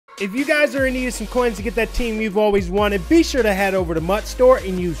If you guys are in need of some coins to get that team you've always wanted, be sure to head over to Mutt Store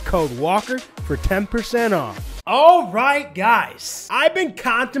and use code Walker for 10% off. All right, guys, I've been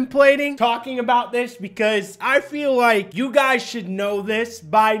contemplating talking about this because I feel like you guys should know this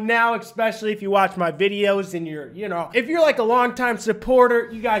by now, especially if you watch my videos and if you're like a longtime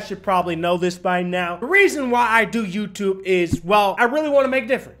supporter, you guys should probably know this by now. The reason why I do YouTube is, well, I really want to make a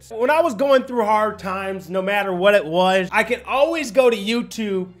difference. When I was going through hard times, no matter what it was, I could always go to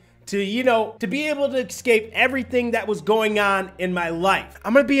YouTube to be able to escape everything that was going on in my life.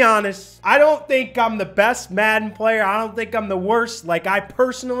 I'm gonna be honest, I don't think I'm the best Madden player. I don't think I'm the worst. Like, I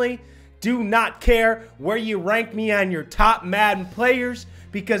personally do not care where you rank me on your top Madden players,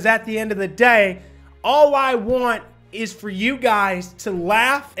 because at the end of the day, all I want is for you guys to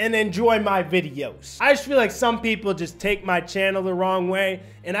laugh and enjoy my videos. I just feel like some people just take my channel the wrong way,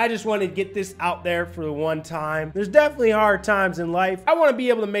 and I just want to get this out there for the one time. There's definitely hard times in life. I want to be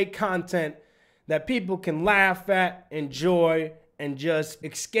able to make content that people can laugh at, enjoy, and just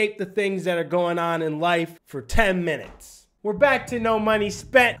escape the things that are going on in life for 10 minutes. We're back to no money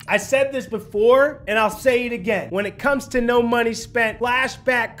spent. I said this before, and I'll say it again. When it comes to no money spent,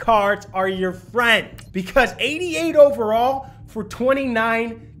 flashback cards are your friend. Because 88 overall for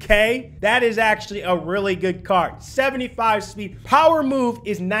 29K, that is actually a really good card. 75 speed. Power move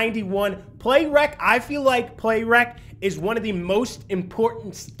is 91. Play rec, I feel like play rec is one of the most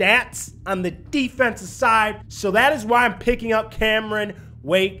important stats on the defensive side. So that is why I'm picking up Cameron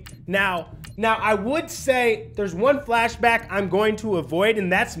Wake. Now, I would say there's one flashback I'm going to avoid,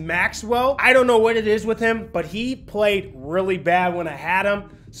 and that's Maxwell. I don't know what it is with him, but he played really bad when I had him.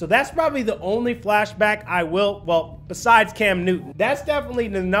 So that's probably the only flashback I will, well, besides Cam Newton. That's definitely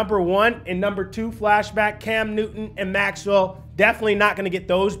the #1 and #2 flashback. Cam Newton and Maxwell, definitely not going to get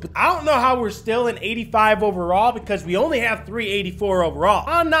those. But I don't know how we're still in 85 overall, because we only have 384 overall.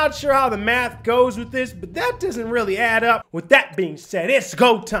 I'm not sure how the math goes with this, but that doesn't really add up. With that being said, it's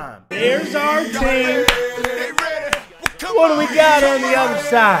go time. There's our team. What do we got on the other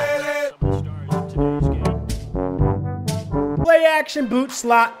side? Play action, boot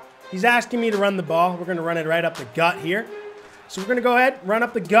slot. He's asking me to run the ball. We're going to run it right up the gut here. So we're going to go ahead, run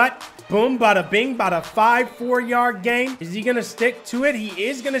up the gut. Boom, bada bing, bada 4-yard gain. Is he going to stick to it? He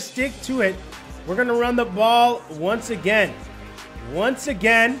is going to stick to it. We're going to run the ball once again. Once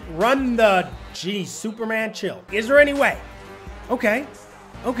again, run the, geez, Superman chill. Is there any way? Okay,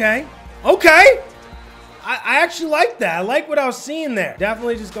 okay, okay. I actually like that. I like what I was seeing there.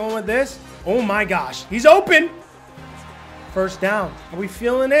 Definitely just going with this. Oh my gosh, he's open. First down. Are we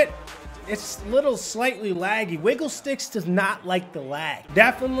feeling it? It's a little slightly laggy. Wiggle Sticks does not like the lag.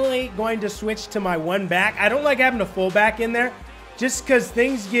 Definitely going to switch to my one back. I don't like having a fullback in there just because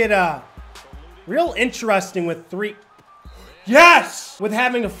things get real interesting with three. Yes! With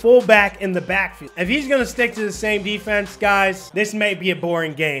having a fullback in the backfield. If he's going to stick to the same defense, guys, this may be a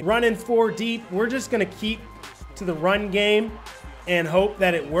boring game. Running 4 deep, we're just going to keep to the run game and hope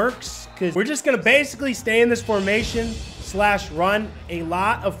that it works, because we're just going to basically stay in this formation / run a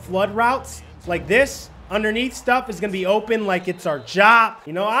lot of flood routes like this. Underneath stuff is going to be open like it's our job.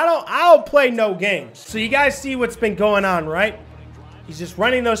 You know, I don't play no games. So you guys see what's been going on, right? He's just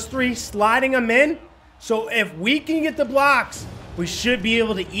running those 3, sliding them in. So if we can get the blocks, we should be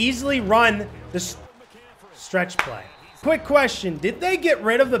able to easily run the stretch play. Quick question. Did they get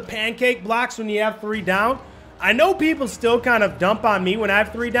rid of the pancake blocks when you have 3 down? I know people still kind of dump on me when I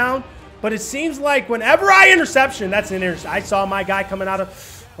have 3 down, but it seems like whenever I interception, that's an interception. I saw my guy coming out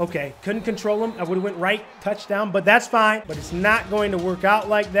of, okay, couldn't control him. I would have went right, touchdown, but that's fine. But it's not going to work out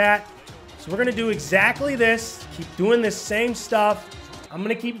like that. So we're going to do exactly this. Keep doing this same stuff. I'm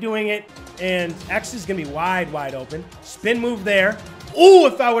going to keep doing it. And X is going to be wide open. Spin move there. Ooh,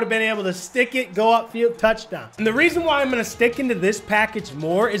 if I would have been able to stick it, go upfield, touchdown. And the reason why I'm going to stick into this package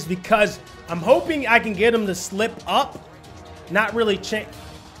more is because I'm hoping I can get him to slip up. Not really change.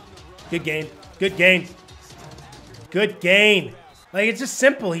 Good game. Good game. Good game. Like, it's just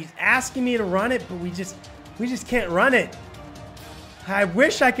simple. He's asking me to run it, but we just can't run it. I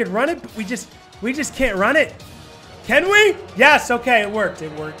wish I could run it, but we just can't run it. Can we? Yes, okay, it worked.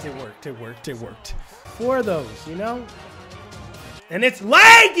 It worked. 4 of those, you know? And it's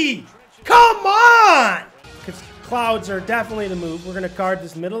laggy! Come on! Because clouds are definitely the move. We're going to card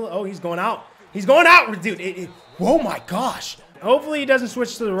this middle. Oh, he's going out. He's going out, dude. Oh my gosh. Hopefully he doesn't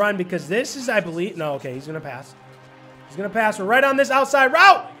switch to the run, because this is, I believe, no, okay, he's going to pass. He's going to pass. We're right on this outside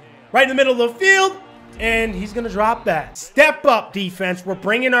route. Right in the middle of the field. And he's going to drop that. Step up defense. We're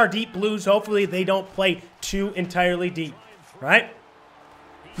bringing our deep blues. Hopefully they don't play too entirely deep. Right?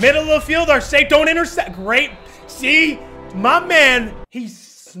 Middle of the field. Our safe. Don't intercept. Great. See? My man,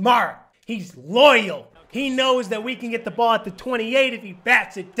 he's smart. He's loyal. He knows that we can get the ball at the 28 if he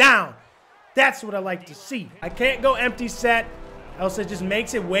bats it down. That's what I like to see. I can't go empty set, else it just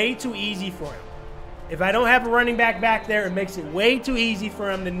makes it way too easy for him. If I don't have a running back there, it makes it way too easy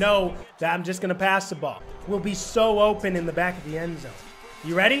for him to know that I'm just going to pass the ball. We'll be so open in the back of the end zone.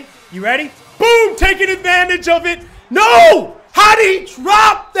 You ready? You ready? Boom! Taking advantage of it. No! How did he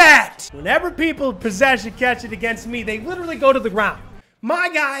drop that? Whenever people possession catch it against me, they literally go to the ground. My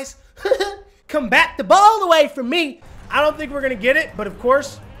guys combat the ball away from me. I don't think we're going to get it, but of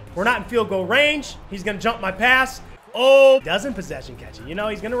course, we're not in field goal range. He's going to jump my pass. Oh, doesn't possession catch it. You know,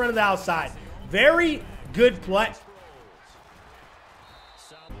 he's going to run to the outside. Very good play.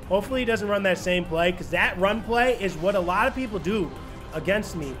 Hopefully he doesn't run that same play, because that run play is what a lot of people do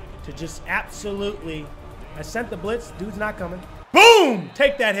against me to just absolutely... I sent the blitz. Dude's not coming. Boom!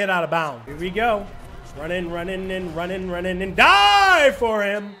 Take that hit out of bounds. Here we go. Running, and dive for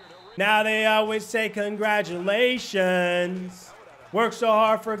him. Now they always say congratulations. Worked so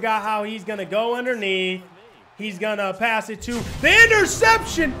hard, forgot how he's going to go underneath. He's going to pass it to the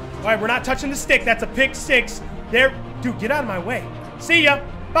interception. All right, we're not touching the stick. That's a pick six. There. Dude, get out of my way. See ya.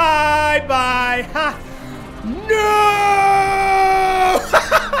 Bye-bye. Ha. No!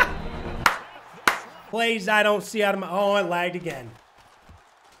 Plays I don't see out of my... Oh, it lagged again.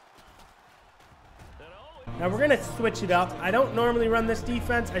 Now, we're going to switch it up. I don't normally run this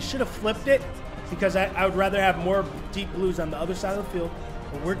defense. I should have flipped it because I would rather have more deep blues on the other side of the field.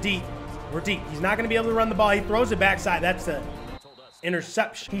 But we're deep. We're deep. He's not going to be able to run the ball. He throws it backside. That's an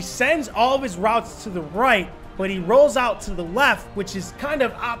interception. He sends all of his routes to the right, but he rolls out to the left, which is kind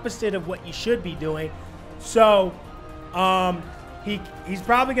of opposite of what you should be doing. So, he's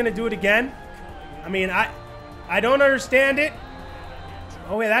probably going to do it again. I mean, I don't understand it.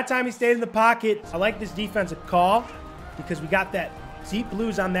 Oh, wait, that time he stayed in the pocket. I like this defensive call because we got that deep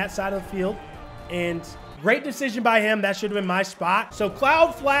blues on that side of the field. And great decision by him. That should have been my spot. So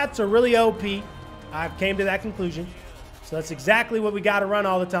cloud flats are really OP. I came to that conclusion. So that's exactly what we got to run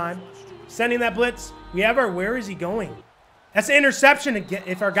all the time. Sending that blitz. We have our, where is he going? That's an interception.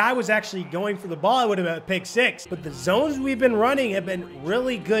 If our guy was actually going for the ball, it would have been a pick six. But the zones we've been running have been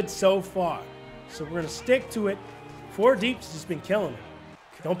really good so far. So we're going to stick to it. 4 deep's just been killing it.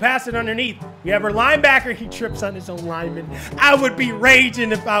 Don't pass it underneath. We have our linebacker. He trips on his own lineman. I would be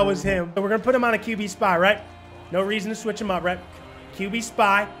raging if I was him. So we're going to put him on a QB spy, right? No reason to switch him up, right? QB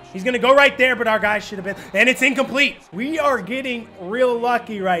spy. He's going to go right there, but our guy should have been. And it's incomplete. We are getting real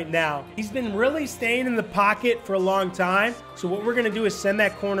lucky right now. He's been really staying in the pocket for a long time. So what we're going to do is send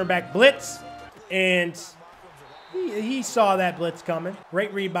that cornerback blitz. And he saw that blitz coming.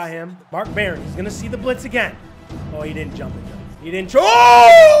 Great read by him. Mark Barron. He's going to see the blitz again. Oh, he didn't jump it, though. He didn't.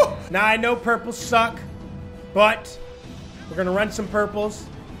 Oh! Now, I know purples suck, but we're going to run some purples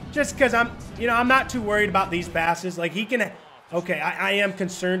just because I'm not too worried about these passes. Like, he can... Okay, I am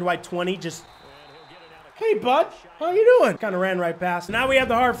concerned why 20 just... Hey, bud. How you doing? Kind of ran right past. Now we have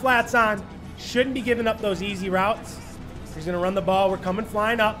the hard flats on. Shouldn't be giving up those easy routes. He's going to run the ball. We're coming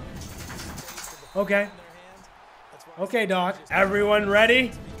flying up. Okay. Okay, dog. Everyone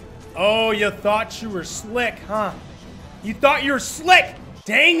ready? Oh, you thought you were slick, huh? You thought you were slick.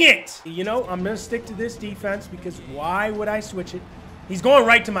 Dang it. You know, I'm going to stick to this defense because why would I switch it? He's going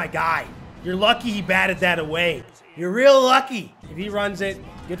right to my guy. You're lucky he batted that away. You're real lucky. If he runs it,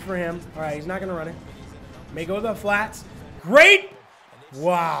 good for him. All right, he's not going to run it. May go to the flats. Great.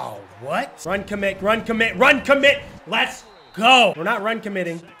 Wow. What? Run commit, run commit, run commit. Let's go. We're not run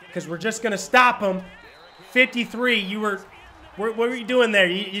committing because we're just going to stop him. 53, what were you doing there?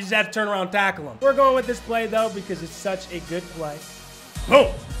 You just have to turn around and tackle him. We're going with this play, though, because it's such a good play.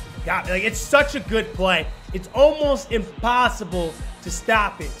 Boom. Got it. Like, it's such a good play. It's almost impossible to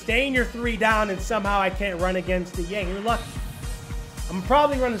stop it. Staying your 3 down and somehow I can't run against it. Yeah, you're lucky. I'm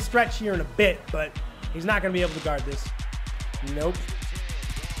probably running a stretch here in a bit, but he's not going to be able to guard this. Nope.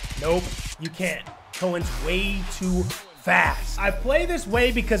 Nope. You can't. Cohen's way too fast. I play this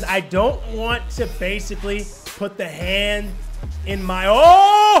way because I don't want to basically put the hand in my...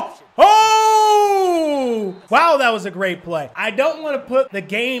 Oh! Wow, that was a great play. I don't want to put the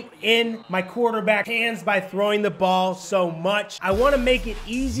game in my quarterback's hands by throwing the ball so much. I want to make it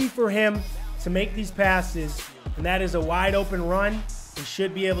easy for him to make these passes, and that is a wide open run. He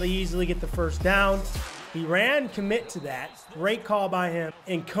should be able to easily get the first down. He ran commit to that. Great call by him.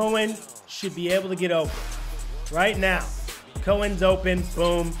 And Cohen should be able to get open right now. Cohen's open.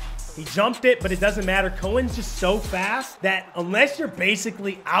 Boom. He jumped it, but it doesn't matter. Cohen's just so fast that unless you're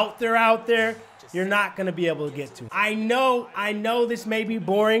basically out there, you're not going to be able to get to him. I know this may be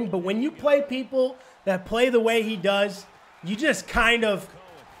boring, but when you play people that play the way he does, you just kind of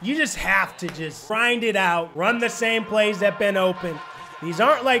You just have to just grind it out, run the same plays that been open. These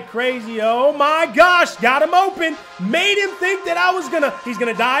aren't like crazy. Oh my gosh, got him open. Made him think that he's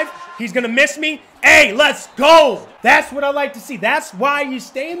gonna dive. He's gonna miss me. Hey, let's go. That's what I like to see. That's why you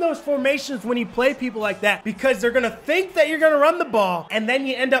stay in those formations when you play people like that, because they're gonna think that you're gonna run the ball, and then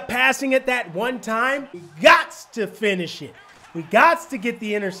you end up passing it that one time. We got to finish it. We got to get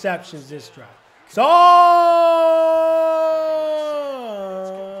the interceptions this drive. So,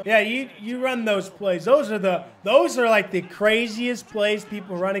 yeah, you run those plays. Those are like the craziest plays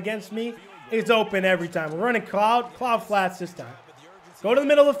people run against me. It's open every time. We're running cloud flats this time. Go to the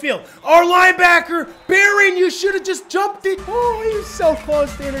middle of the field. Our linebacker, Barron, you should have just jumped it. Oh, he was so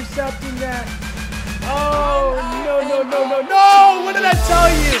close to intercepting that. Oh, no. What did I tell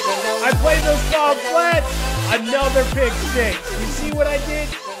you? I played those cloud flats. Another pick six. You see what I did?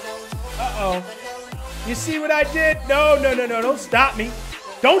 Uh-oh. You see what I did? No. Don't stop me.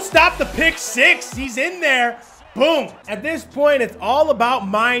 Don't stop the pick six. He's in there. Boom. At this point, it's all about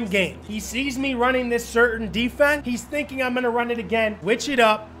mind game. He sees me running this certain defense. He's thinking I'm going to run it again. Switch it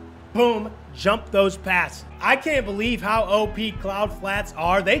up. Boom. Jump those passes. I can't believe how OP cloud flats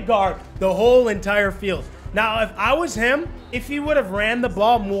are. They guard the whole entire field. Now, if I was him, if he would have ran the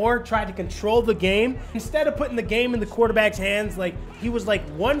ball more, tried to control the game, instead of putting the game in the quarterback's hands, like he was like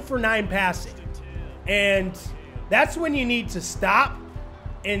 1 for 9 passing. And that's when you need to stop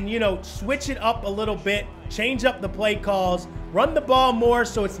and, you know, switch it up a little bit, change up the play calls, run the ball more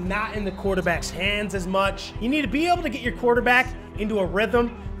so it's not in the quarterback's hands as much. You need to be able to get your quarterback into a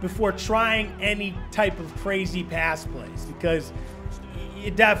rhythm before trying any type of crazy pass plays, because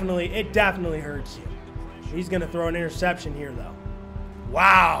it definitely hurts you. He's going to throw an interception here, though.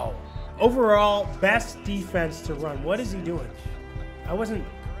 Wow. Overall, best defense to run. What is he doing? Did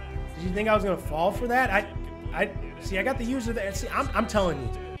you think I was going to fall for that? See, I got the user there. See, I'm telling you,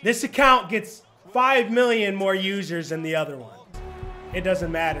 this account gets 5 million more users than the other one. It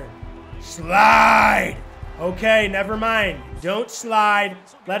doesn't matter. Slide. Okay, never mind. Don't slide.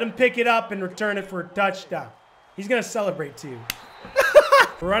 Let him pick it up and return it for a touchdown. He's going to celebrate, too.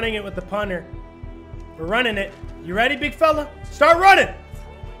 We're running it with the punter. We're running it. You ready, big fella? Start running.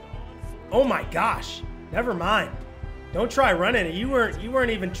 Oh, my gosh. Never mind. Don't try running it. You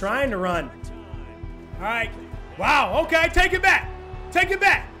weren't even trying to run. All right. Wow. Okay. Take it back. Take it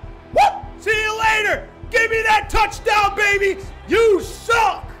back. Whoop. See you later. Give me that touchdown, baby. You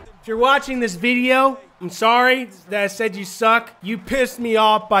suck. If you're watching this video, I'm sorry that I said you suck. You pissed me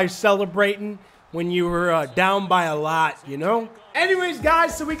off by celebrating when you were down by a lot, you know? Anyways,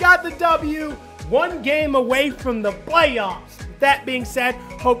 guys, so we got the W. 1 game away from the playoffs. With that being said,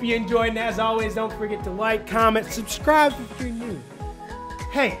 hope you enjoyed. And as always, don't forget to like, comment, subscribe if you're new.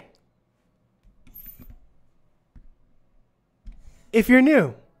 Hey. If you're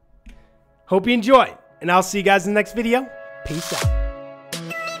new, hope you enjoy. And I'll see you guys in the next video. Peace out.